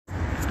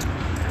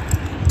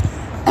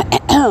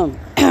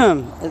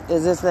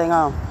Is this thing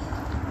on?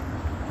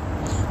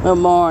 Good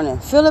morning.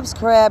 Phillips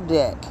Crab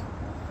Deck.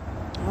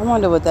 I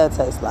wonder what that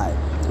tastes like.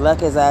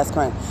 Lucky's ice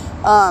cream.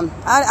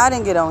 I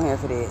didn't get on here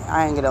for that.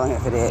 I didn't get on here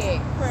for that.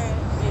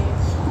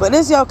 Yeah. But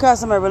this your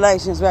customer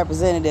relations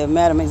representative,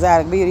 Madam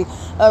Exotic Beauty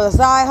of the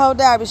Side Hoe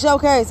Derby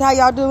Showcase. How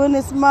y'all doing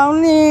this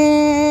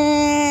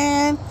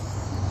morning?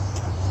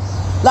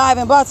 Live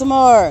in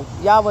Baltimore.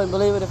 Y'all wouldn't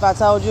believe it if I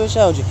told you or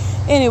showed you.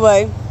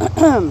 Anyway,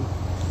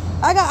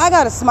 I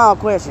got a small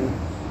question.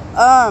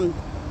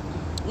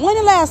 When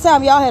the last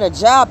time y'all had a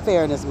job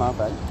fair in this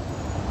motherfucker?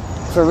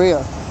 For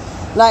real.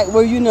 Like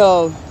where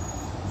y'all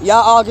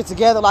all get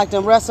together like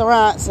them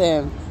restaurants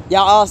and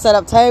y'all all set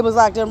up tables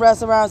like them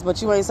restaurants,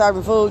 but you ain't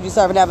serving food, you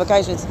serving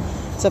applications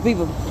to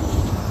people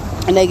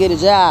and they get a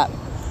job.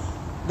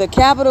 The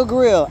Capitol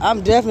Grill,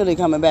 I'm definitely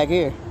coming back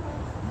here.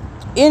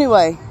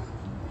 Anyway,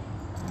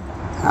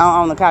 I don't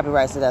own the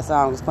copyrights to that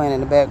song. It's playing in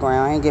the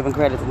background. I ain't giving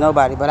credit to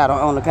nobody, but I don't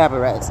own the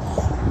copyrights.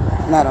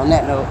 Not on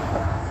that note.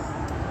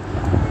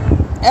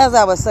 As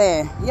I was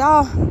saying,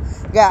 y'all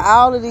got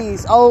all of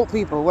these old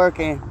people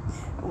working.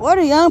 Where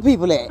the young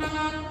people at?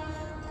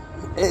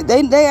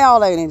 They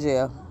all ain't in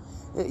jail.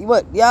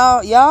 What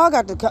y'all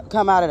got to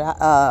come out of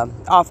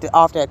the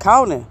off that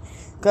corner,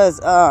 cause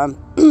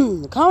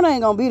the corner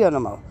ain't gonna be there no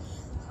more.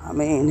 I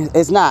mean,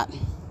 it's not.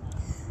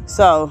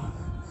 So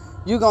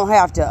you gonna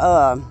have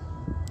to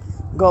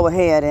go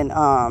ahead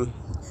and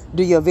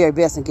do your very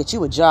best and get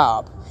you a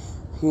job.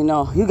 You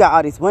know, you got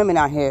all these women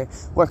out here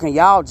working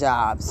y'all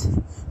jobs,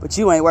 but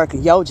you ain't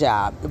working your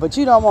job. But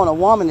you don't want a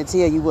woman to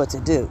tell you what to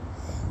do.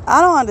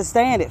 I don't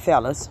understand it,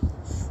 fellas.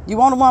 You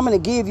want a woman to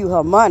give you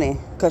her money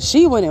because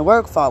she went and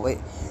worked for it,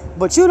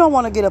 but you don't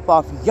want to get up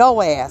off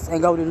your ass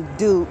and go to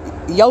do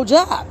your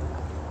job.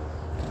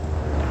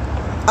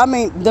 I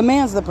mean, the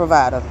man's the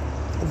provider.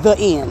 The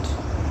end.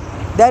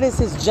 That is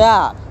his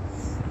job.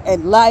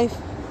 And life,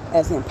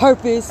 as in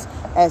purpose,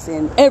 as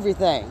in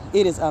everything,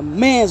 it is a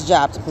man's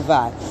job to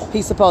provide.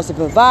 He's supposed to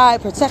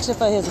provide protection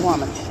for his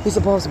woman. He's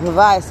supposed to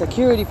provide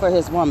security for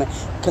his woman,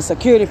 because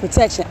security and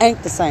protection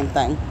ain't the same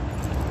thing.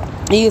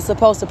 He is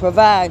supposed to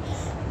provide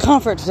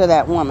comfort to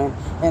that woman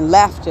and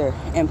laughter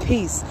and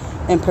peace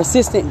and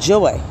persistent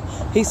joy.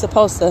 He's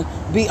supposed to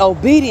be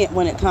obedient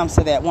when it comes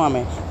to that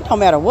woman. It don't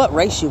matter what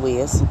race you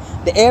is.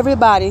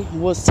 Everybody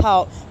was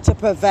taught to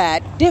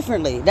provide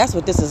differently. That's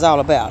what this is all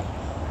about.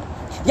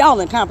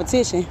 Y'all in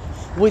competition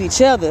with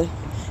each other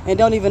and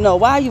don't even know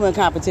why you in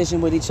competition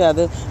with each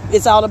other.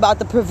 It's all about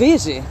the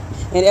provision,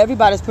 and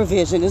everybody's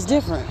provision is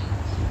different.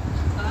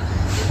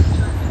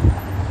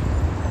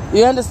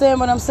 You understand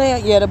what I'm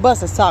saying? Yeah, the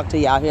buses talk to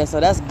y'all here, so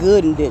that's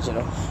good and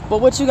digital.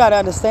 But what you got to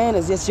understand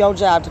is it's your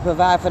job to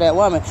provide for that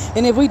woman.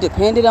 And if we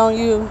depended on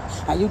you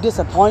and you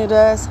disappointed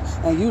us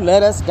and you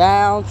let us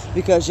down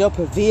because your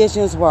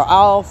provisions were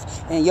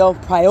off and your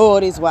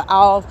priorities were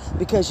off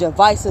because your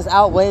vices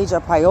outweighed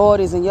your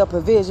priorities and your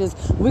provisions,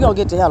 we're going to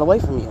get the hell away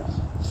from you.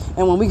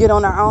 And when we get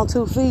on our own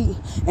 2 feet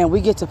and we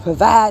get to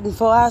providing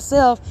for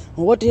ourselves,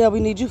 what the hell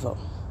we need you for?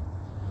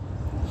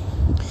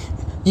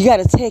 You got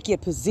to take your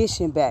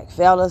position back,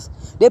 fellas.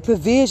 That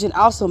provision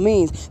also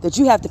means that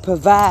you have to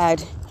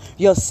provide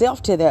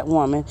yourself to that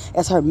woman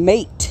as her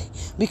mate,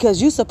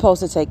 because you're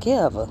supposed to take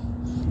care of her.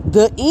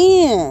 The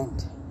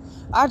end.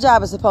 Our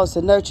job is supposed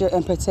to nurture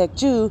and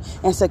protect you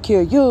and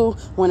secure you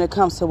when it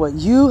comes to what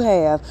you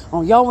have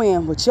on your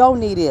end, what your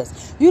need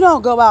is. You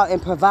don't go out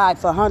and provide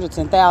for hundreds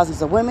and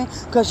thousands of women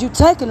because you're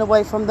taking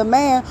away from the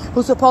man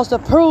who's supposed to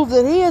prove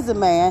that he is a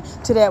man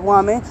to that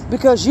woman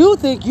because you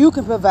think you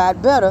can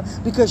provide better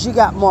because you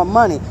got more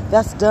money.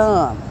 That's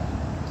dumb.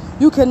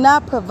 You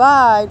cannot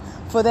provide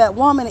for that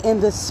woman in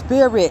the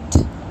spirit.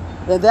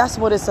 And that's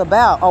what it's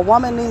about. A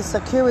woman needs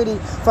security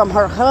from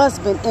her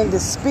husband in the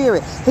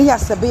spirit. He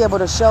has to be able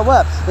to show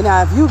up. And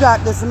now, if you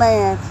got this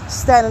man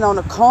standing on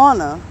the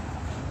corner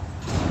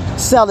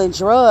selling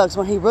drugs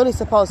when he really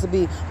supposed to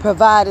be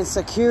providing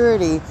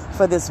security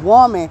for this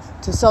woman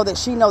so that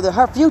she know that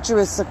her future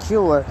is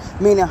secure,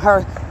 meaning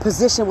her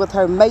position with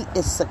her mate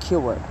is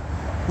secure.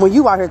 When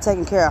you out here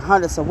taking care of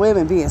hundreds of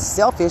women being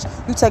selfish,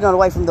 you taking it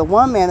away from the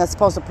one man that's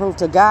supposed to prove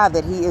to God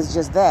that he is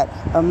just that,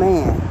 a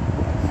man.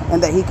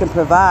 And that he can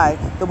provide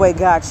the way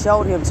God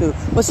showed him to.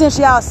 But since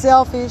y'all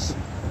selfish,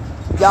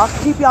 y'all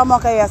keep y'all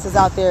monkey asses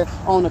out there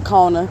on the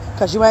corner,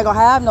 because you ain't going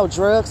to have no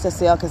drugs to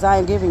sell, because I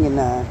ain't giving you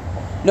none.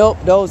 Nope,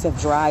 those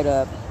have dried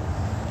up.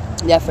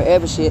 That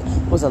forever shit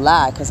was a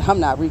lie, because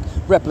I'm not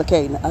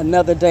replicating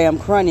another damn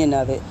crunion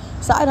of it.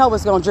 Side hoe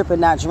is going to drip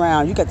and not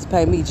drown. You got to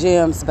pay me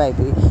gems,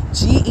 baby.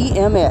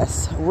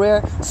 GEMS.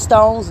 Rare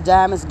stones,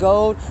 diamonds,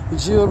 gold,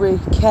 jewelry,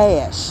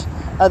 cash.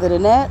 Other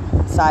than that,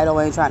 Side hoe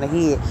ain't trying to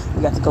hit.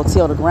 You got to go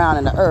till the ground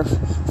and the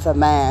earth for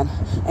mine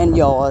and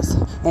yours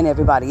and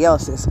everybody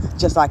else's,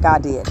 just like I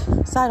did.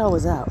 Side hoe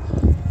is out.